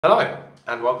Hello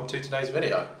and welcome to today's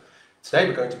video. Today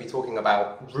we're going to be talking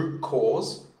about root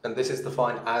cause, and this is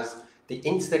defined as the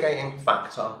instigating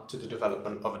factor to the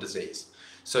development of a disease.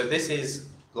 So this is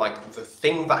like the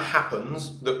thing that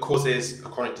happens that causes a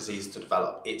chronic disease to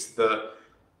develop. It's the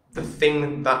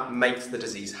thing that makes the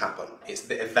disease happen. It's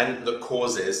the event that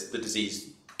causes the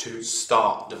disease to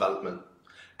start development.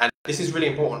 And this is really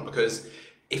important because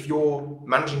if you're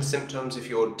managing symptoms, if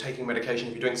you're taking medication,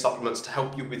 if you're doing supplements to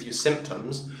help you with your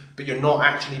symptoms, but you're not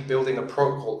actually building a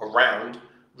protocol around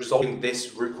resolving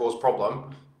this root cause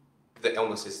problem, the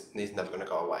illness is never going to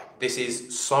go away. This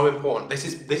is so important. This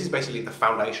is basically the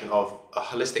foundation of a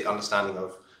holistic understanding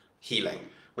of healing.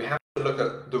 We have to look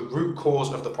at the root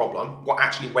cause of the problem, what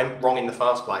actually went wrong in the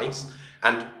first place,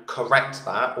 and correct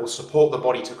that or support the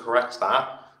body to correct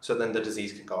that, so then the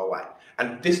disease can go away.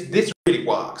 And this really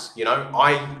works. You know,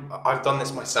 I've done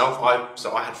this myself.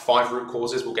 So I had 5 root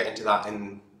causes. We'll get into that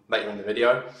later in the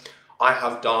video. I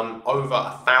have done over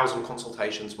 1,000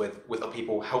 consultations with other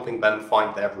people, helping them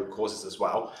find their root causes as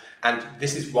well. And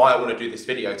this is why I want to do this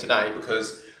video today,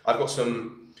 because I've got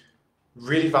some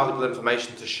really valuable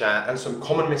information to share and some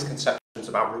common misconceptions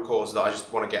about root cause that I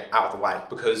just want to get out of the way,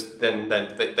 because then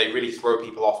they really throw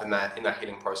people off in their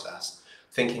healing process,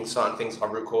 thinking certain things are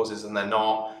root causes and they're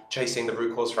not, chasing the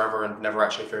root cause forever and never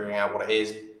actually figuring out what it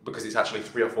is, because it's actually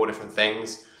 3 or 4 different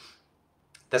things.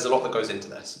 There's a lot that goes into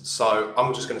this. So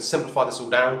I'm just going to simplify this all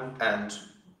down and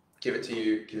give it to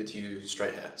you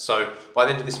straight here. So by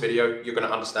the end of this video, you're going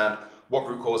to understand what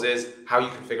root cause is, how you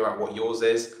can figure out what yours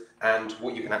is, and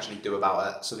what you can actually do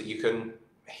about it so that you can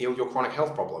heal your chronic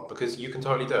health problem, because you can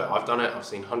totally do it. I've done it, I've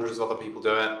seen hundreds of other people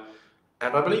do it,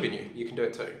 and I believe in you. You can do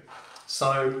it too.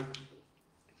 So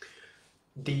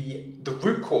the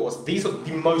root cause, these are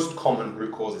the most common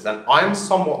root causes, and I'm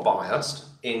somewhat biased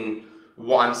in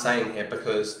what I'm saying here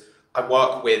because I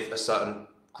work with a certain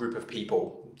group of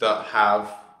people that have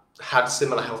had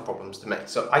similar health problems to me,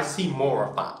 so I see more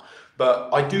of that. But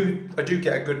I do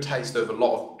get a good taste of a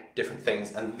lot of different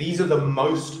things, and these are the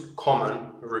most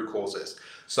common root causes.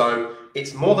 So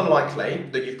it's more than likely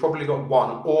that you've probably got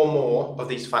one or more of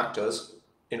these factors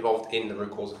involved in the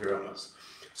root cause of your illness.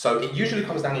 So it usually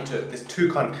comes down into there's 2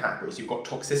 kind of categories. You've got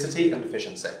toxicity and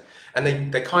deficiency.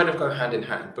 And they kind of go hand in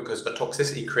hand, because the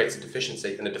toxicity creates a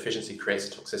deficiency and the deficiency creates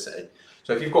a toxicity.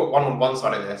 So if you've got one on one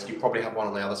side of the list, you probably have one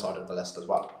on the other side of the list as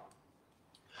well.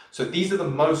 So these are the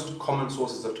most common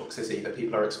sources of toxicity that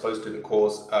people are exposed to that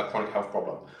cause a chronic health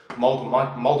problem. Mold and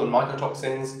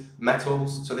mycotoxins,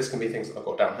 metals, so this can be things that I've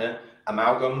got down here,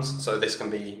 amalgams, so this can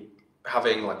be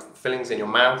having like fillings in your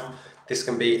mouth, this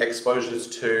can be exposures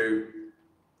to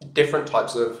different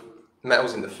types of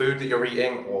metals in the food that you're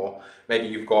eating, or maybe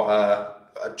you've got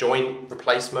a joint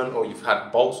replacement, or you've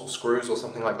had bolts or screws or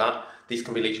something like that. These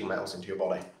can be leaching metals into your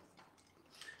body.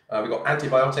 We've got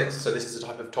antibiotics, so this is a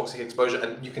type of toxic exposure,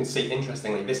 and you can see,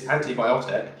 interestingly, this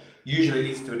antibiotic usually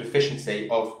leads to a deficiency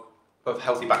of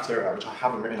healthy bacteria, which I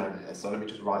haven't written over here, so let me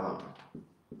just write that.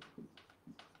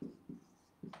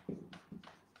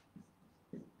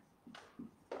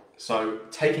 So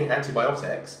taking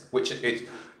antibiotics,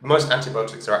 most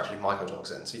antibiotics are actually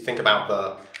mycotoxins. So you think about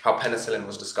how penicillin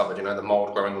was discovered, you know, the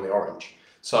mold growing on the orange.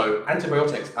 So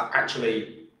antibiotics are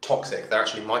actually toxic. They're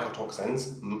actually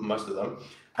mycotoxins, most of them,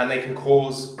 and they can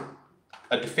cause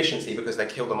a deficiency because they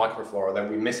kill the microflora.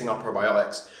 Then we're missing our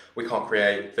probiotics. We can't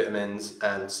create vitamins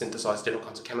and synthesize different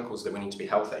kinds of chemicals that we need to be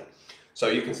healthy. So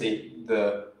you can see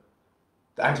the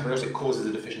antibiotic causes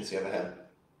a deficiency over here.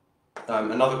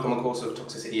 Another common cause of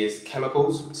toxicity is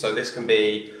chemicals. So this can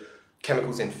be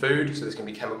chemicals in food. So this can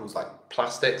be chemicals like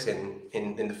plastics in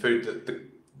the food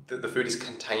that the food is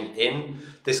contained in.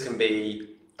 This can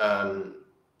be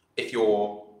if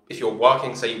you're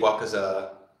working, say you work in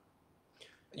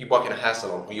a hair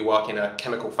salon, or you work in a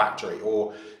chemical factory,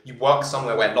 or you work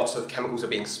somewhere where lots of chemicals are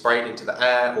being sprayed into the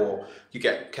air, or you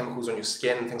get chemicals on your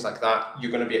skin, things like that, you're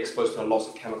going to be exposed to lots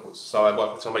of chemicals. So I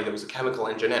worked with somebody that was a chemical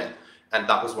engineer, and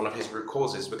that was one of his root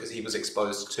causes, because he was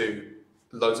exposed to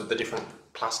loads of the different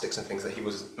plastics and things that he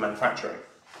was manufacturing.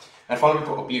 And finally, we've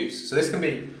got abuse. So this can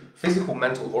be physical,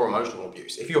 mental, or emotional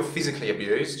abuse. If you're physically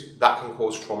abused, that can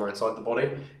cause trauma inside the body.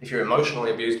 If you're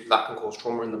emotionally abused, that can cause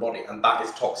trauma in the body, and that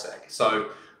is toxic. So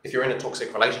if you're in a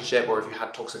toxic relationship, or if you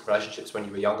had toxic relationships when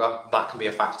you were younger, that can be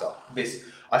a factor.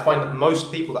 I find that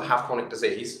most people that have chronic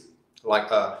disease,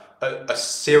 like a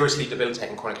seriously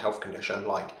debilitating chronic health condition,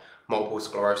 like multiple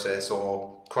sclerosis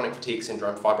or chronic fatigue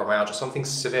syndrome, fibromyalgia, something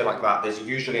severe like that, there's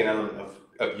usually an element of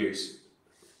abuse,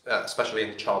 especially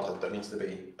in childhood, that needs to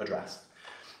be addressed.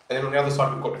 And then on the other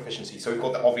side, we've got deficiency. So we've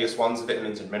got the obvious ones,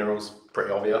 vitamins and minerals,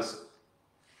 pretty obvious.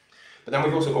 But then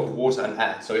we've also got water and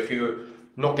air. So if you're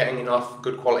not getting enough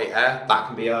good quality air, that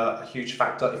can be a huge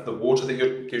factor. If the water that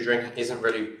you're drinking isn't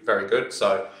really very good,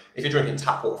 so if you're drinking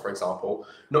tap water, for example,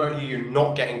 not only are you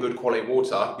not getting good quality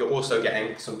water, you're also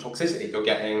getting some toxicity. You're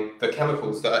getting the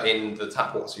chemicals that are in the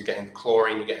tap water. So you're getting the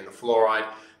chlorine, you're getting the fluoride,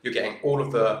 you're getting all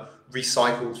of the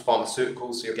recycled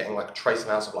pharmaceuticals. So you're getting like trace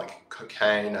amounts of like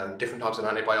cocaine and different types of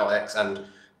antibiotics and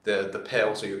the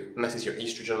pill. So it messes your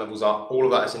estrogen levels up. All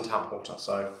of that is in tap water.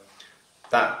 So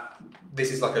this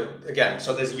is like again,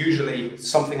 so there's usually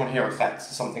something on here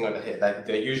affects something over here.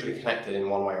 They're usually connected in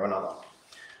one way or another.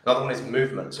 Another one is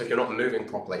movement. So if you're not moving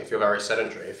properly, if you're very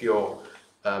sedentary, if you're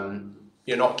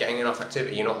not getting enough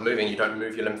activity, you're not moving, you don't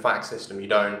move your lymphatic system, you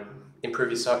don't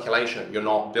improve your circulation, you're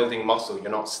not building muscle,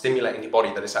 you're not stimulating your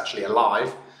body that it's actually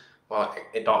alive, well,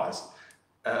 it dies.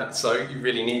 So you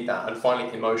really need that. And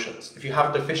finally, emotions. If you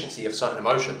have a deficiency of certain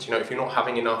emotions, if you're not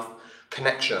having enough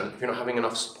connection, if you're not having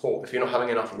enough support, if you're not having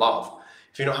enough love,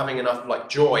 if you're not having enough like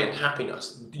joy and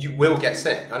happiness, you will get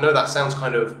sick. I know that sounds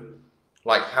kind of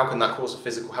like, how can that cause a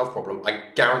physical health problem? I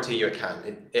guarantee you it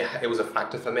can. It was a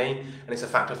factor for me, and it's a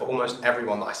factor for almost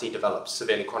everyone that I see develop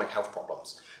severely chronic health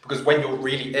problems. Because when you're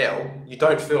really ill, you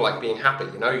don't feel like being happy,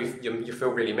 you feel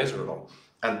really miserable.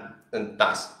 And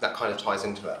that kind of ties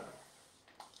into it.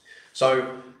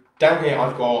 So down here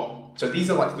I've got, so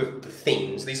these are like the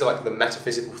themes, these are like the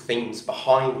metaphysical themes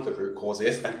behind the root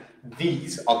causes, and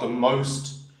these are the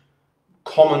most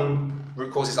common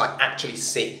root causes I actually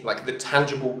see, like the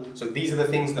tangible, so these are the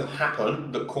things that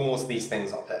happen that cause these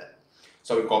things up here.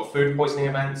 So we've got food poisoning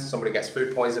events, somebody gets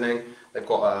food poisoning, they've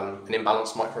got an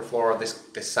imbalanced microflora,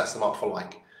 this sets them up for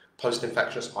like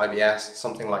post-infectious IBS,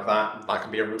 something like that, that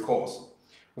can be a root cause.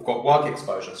 We've got work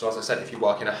exposure, so as I said, if you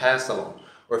work in a hair salon,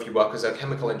 or if you work as a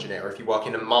chemical engineer, or if you work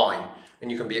in a mine,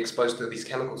 and you can be exposed to these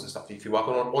chemicals and stuff, if you work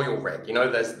on an oil rig,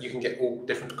 you can get all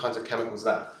different kinds of chemicals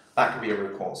there, that can be a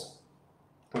root cause.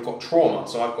 We've got trauma,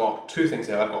 so I've got two things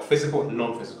here. I've got physical and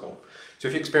non-physical. So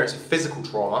if you experience a physical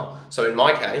trauma, so in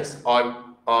my case,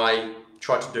 I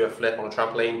tried to do a flip on a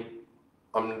trampoline.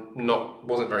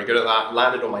 Wasn't very good at that.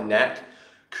 Landed on my neck,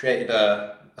 created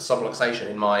a subluxation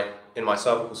in my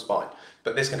cervical spine.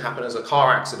 But this can happen as a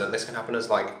car accident. This can happen as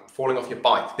like falling off your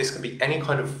bike. This can be any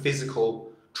kind of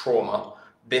physical trauma.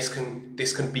 This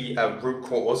can be a root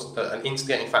cause, an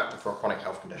instigating factor for a chronic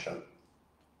health condition.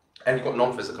 And you've got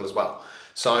non-physical as well.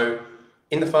 So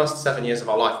in the first 7 years of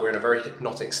our life, we're in a very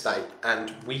hypnotic state,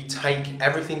 and we take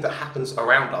everything that happens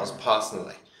around us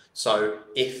personally. So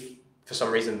if for some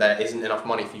reason there isn't enough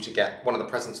money for you to get one of the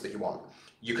presents that you want,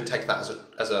 you can take that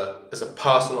as a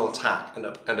personal attack and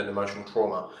an emotional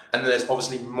trauma. And then there's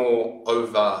obviously more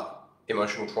over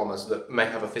emotional traumas that may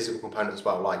have a physical component as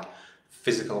well, like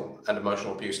physical and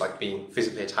emotional abuse, like being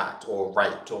physically attacked or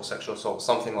raped or sexual assault,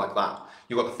 something like that.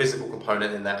 You've got the physical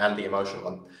component in there and the emotional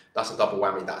one. That's a double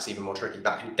whammy. That's even more tricky.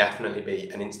 That can definitely be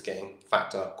an instigating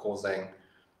factor causing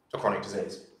a chronic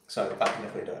disease. So that can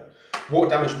definitely do it. Water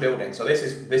damaged building. So this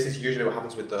is usually what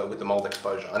happens with the mold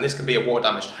exposure, and this can be a water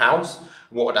damaged house,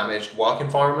 water damaged work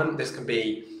environment. This can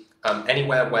be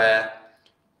anywhere where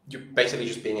you're basically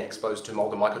just being exposed to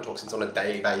mold and mycotoxins on a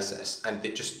daily basis, and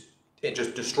it just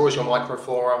destroys your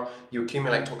microflora. You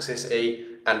accumulate toxicity,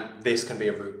 and this can be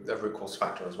a root cause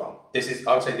factor as well.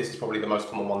 I would say this is probably the most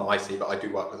common one that I see, but I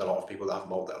do work with a lot of people that have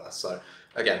mold illness. So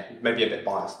again, maybe a bit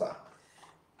biased there.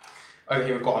 Over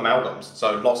here we've got amalgams.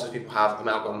 So lots of people have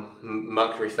amalgam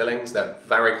mercury fillings. They're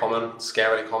very common,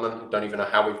 scarily common. Don't even know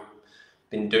how we've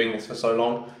been doing this for so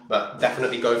long, but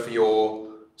definitely go for your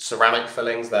ceramic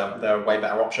fillings. They're a way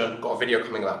better option. Got a video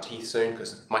coming about teeth soon,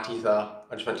 because my teeth I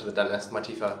just went to the dentist, my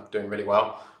teeth are doing really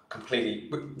well. Completely,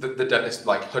 the dentist,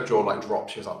 like, her jaw like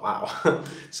dropped. She was like, wow.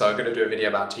 So I'm going to do a video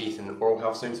about teeth and oral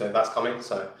health soon, so that's coming.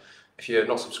 So if you're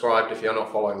not subscribed, if you're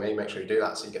not following me, make sure you do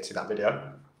that so you get to see that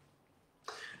video.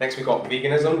 Next we've got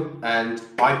veganism, and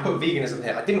I put veganism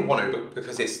here. I didn't want to, but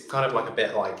because it's kind of like a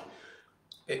bit like,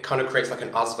 it kind of creates like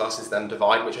an us versus them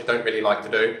divide, which I don't really like to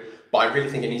do, but I really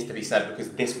think it needs to be said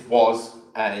because this was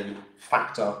a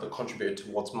factor that contributed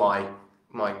towards my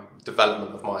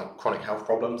development of my chronic health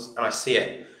problems, and I see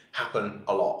it happen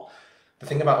a lot. The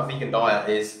thing about a vegan diet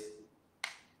is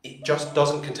it just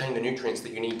doesn't contain the nutrients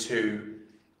that you need to.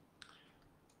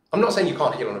 I'm not saying you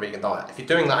can't heal on a vegan diet. If you're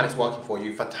doing that and it's working for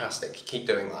you, fantastic, keep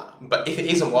doing that. But if it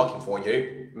isn't working for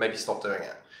you, maybe stop doing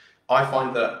it. I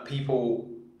find that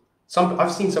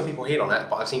I've seen some people heal on it,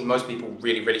 but I've seen most people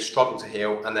really, really struggle to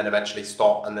heal and then eventually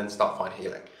stop and then start find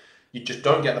healing. You just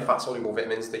don't get the fat soluble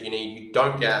vitamins that you need. You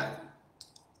don't get,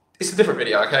 it's a different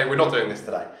video, okay? We're not doing this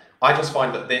today. I just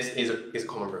find that this is a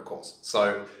common root cause.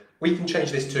 So we can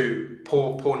change this to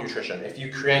poor nutrition. If you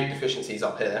create deficiencies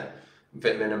up here,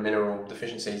 vitamin and mineral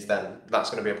deficiencies, then that's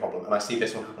going to be a problem. And I see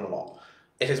this one happen a lot.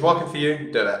 If it's working for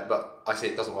you, do it, but I see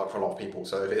it doesn't work for a lot of people.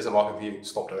 So if it isn't working for you,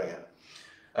 stop doing it.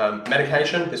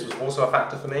 Medication, this was also a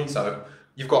factor for me. So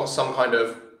you've got some kind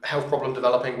of health problem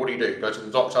developing, what do? Go to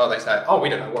the doctor, they say, oh, we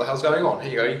don't know what the hell's going on.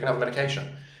 Here you go, you can have a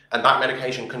medication. And that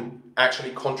medication can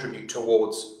actually contribute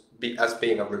towards as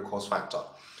being a root cause factor.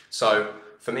 So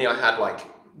for me, I had like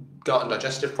gut and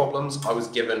digestive problems. I was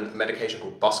given a medication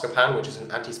called Buscopan, which is an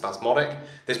antispasmodic.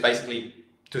 This basically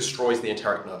destroys the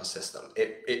enteric nervous system.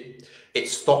 It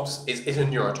stops, it's a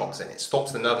neurotoxin. It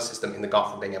stops the nervous system in the gut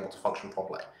from being able to function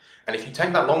properly. And if you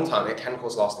take that long time, it can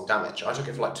cause lasting damage. I took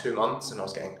it for like 2 months and I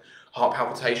was getting heart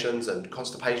palpitations and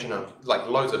constipation and like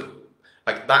loads of,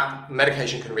 like that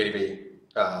medication can really be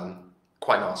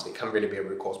quite nasty. It can really be a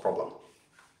root cause problem.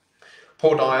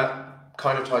 Poor diet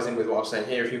kind of ties in with what I was saying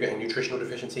here. If you're getting nutritional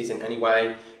deficiencies in any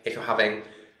way, if you're having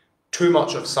too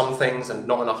much of some things and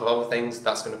not enough of other things,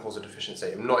 that's going to cause a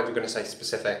deficiency. I'm not even going to say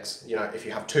specifics. You know, if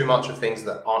you have too much of things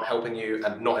that aren't helping you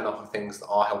and not enough of things that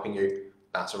are helping you,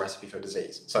 that's a recipe for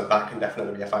disease. So that can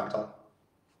definitely be a factor.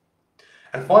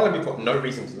 And finally, we've got no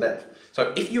reason to live.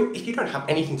 So if you don't have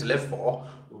anything to live for,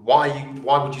 why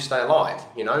would you stay alive?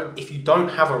 You know, if you don't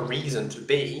have a reason to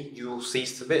be, you'll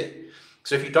cease to be.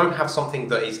 So if you don't have something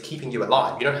that is keeping you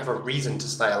alive, you don't have a reason to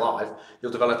stay alive,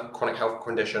 you'll develop a chronic health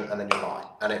condition and then you'll die.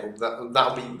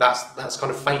 And that's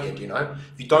kind of fated, you know.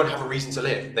 If you don't have a reason to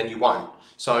live, then you won't.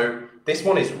 So this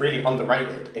one is really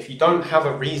underrated. If you don't have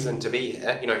a reason to be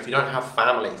here, you know, if you don't have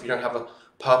family, if you don't have a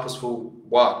purposeful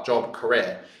work, job,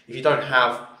 career, if you don't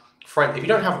have friends, if you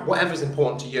don't have whatever's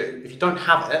important to you, if you don't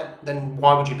have it, then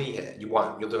why would you be here? You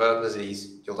won't. You'll develop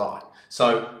disease, you'll die.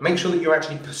 So make sure that you're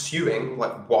actually pursuing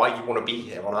like why you want to be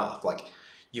here on Earth. Like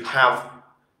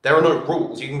there are no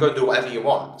rules. You can go do whatever you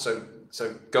want. So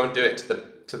go and do it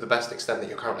to the best extent that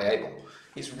you're currently able.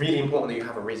 It's really important that you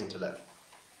have a reason to live.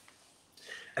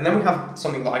 And then we have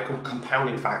something that I call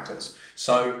compounding factors.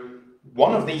 So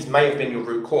one of these may have been your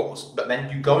root cause, but then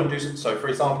you go and do something. So for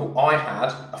example, I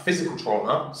had a physical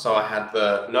trauma. So I had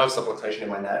the nerve subluxation in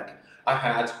my neck. I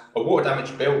had a water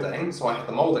damaged building, so I had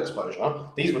the mold exposure.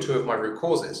 These were two of my root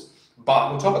causes.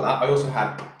 But on top of that, I also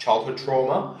had childhood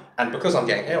trauma. And because I'm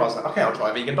getting ill, I was like, okay, I'll try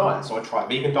a vegan diet. So I try a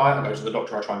vegan diet, I go to the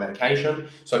doctor, I try medication.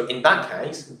 So in that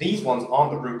case, these ones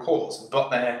aren't the root cause, but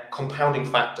they're compounding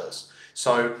factors.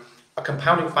 So a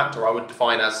compounding factor I would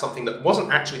define as something that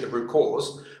wasn't actually the root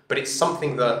cause, but it's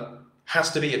something that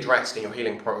has to be addressed in your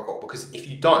healing protocol, because if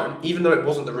you don't, even though it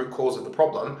wasn't the root cause of the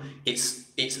problem, it's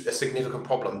a significant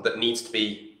problem that needs to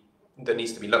be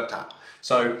looked at.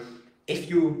 So if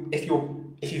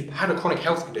you've had a chronic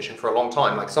health condition for a long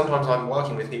time, like sometimes I'm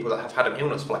working with people that have had an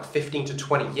illness for like 15 to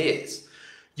 20 years,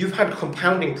 you've had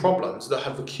compounding problems that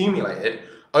have accumulated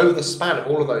over the span of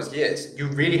all of those years. You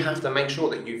really have to make sure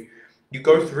that you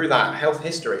go through that health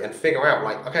history and figure out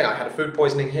like, okay, I had a food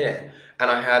poisoning here, and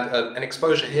I had an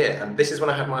exposure here, and this is when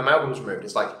I had my amalgams removed.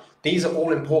 It's like, these are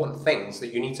all important things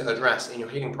that you need to address in your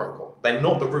healing protocol. They're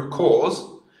not the root cause,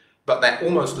 but they're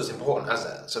almost as important as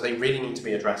it. So they really need to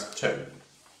be addressed too.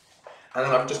 And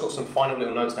then I've just got some final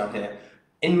little notes down here.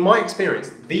 In my experience,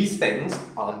 these things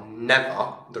are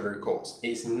never the root cause.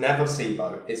 It's never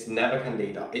SIBO, it's never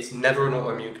Candida, it's never an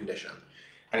autoimmune condition,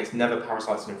 and it's never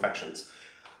parasites and infections.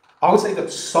 I would say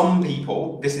that some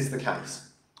people, this is the case,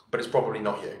 but it's probably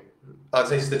not you. I'd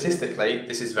say statistically,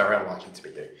 this is very unlikely to be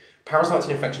you. Parasites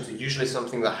and infections are usually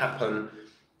something that happen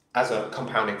as a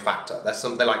compounding factor.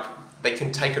 They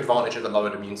can take advantage of the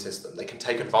lowered immune system. They can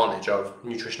take advantage of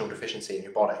nutritional deficiency in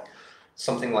your body.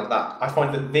 Something like that. I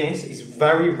find that this is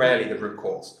very rarely the root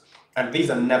cause. And these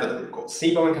are never the root cause.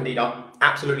 SIBO and Candida,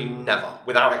 absolutely never,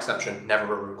 without exception,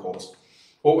 never a root cause.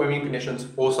 Autoimmune conditions,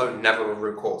 also never a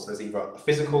root cause. There's either a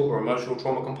physical or emotional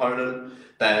trauma component.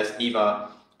 There's either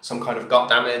some kind of gut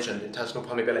damage and intestinal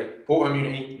permeability.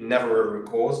 Autoimmunity, never a root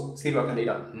cause. SIBO,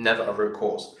 Candida, never a root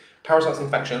cause. Parasites,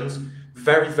 infections,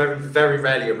 very, very, very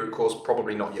rarely a root cause,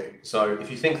 probably not you. So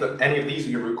if you think that any of these are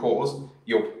your root cause,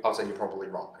 I'll say you're probably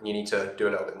wrong, and you need to do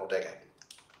a little bit more digging.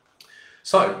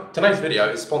 So today's video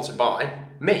is sponsored by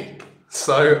me.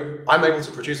 So I'm able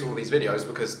to produce all these videos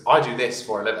because I do this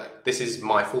for a living. This is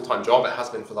my full-time job. It has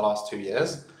been for the last 2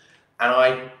 years, and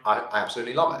I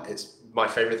absolutely love it. It's my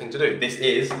favorite thing to do. This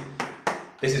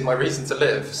is my reason to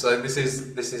live. So this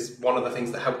is one of the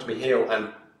things that helped me heal, and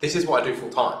this is what I do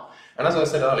full-time. And as I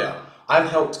said earlier, I've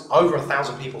helped over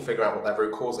 1,000 people figure out what their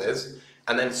root cause is,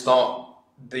 and then start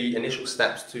the initial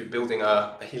steps to building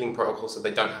a healing protocol so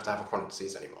they don't have to have a chronic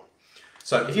disease anymore.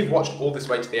 So if you've watched all this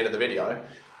way to the end of the video,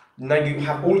 Now you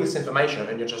have all this information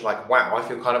and you're just like, wow, I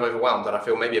feel kind of overwhelmed and I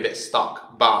feel maybe a bit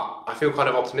stuck, but I feel kind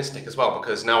of optimistic as well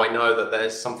because now I know that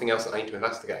there's something else that I need to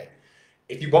investigate.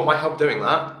 If you want my help doing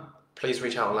that, please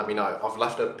reach out and let me know. I've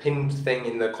left a pinned thing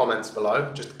in the comments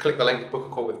below. Just click the link, book a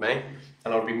call with me,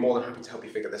 and I'll be more than happy to help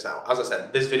you figure this out. As I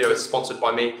said, this video is sponsored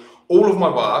by me. All of my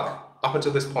work up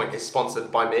until this point is sponsored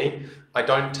by me. I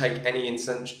don't take any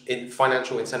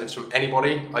financial incentives from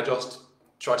anybody. I just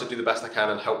try to do the best I can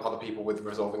and help other people with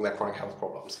resolving their chronic health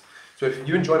problems. So if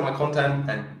you enjoy my content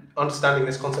and understanding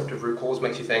this concept of root cause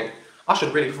makes you think, I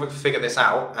should really figure this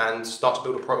out and start to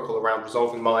build a protocol around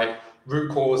resolving my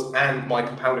root cause and my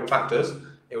compounding factors,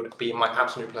 it would be my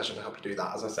absolute pleasure to help you do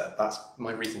that. As I said, that's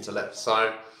my reason to live.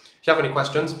 So if you have any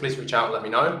questions, please reach out and let me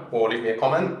know, or leave me a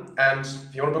comment. And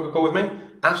if you want to book a call with me,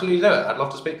 absolutely do it. I'd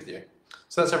love to speak with you.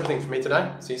 So that's everything for me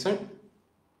today. See you soon.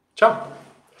 Ciao.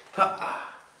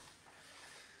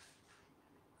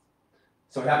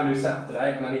 So we have a new setup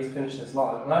today, and I need to finish this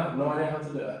live, and I have no idea how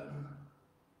to do it.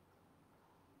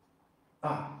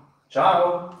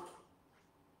 Ciao.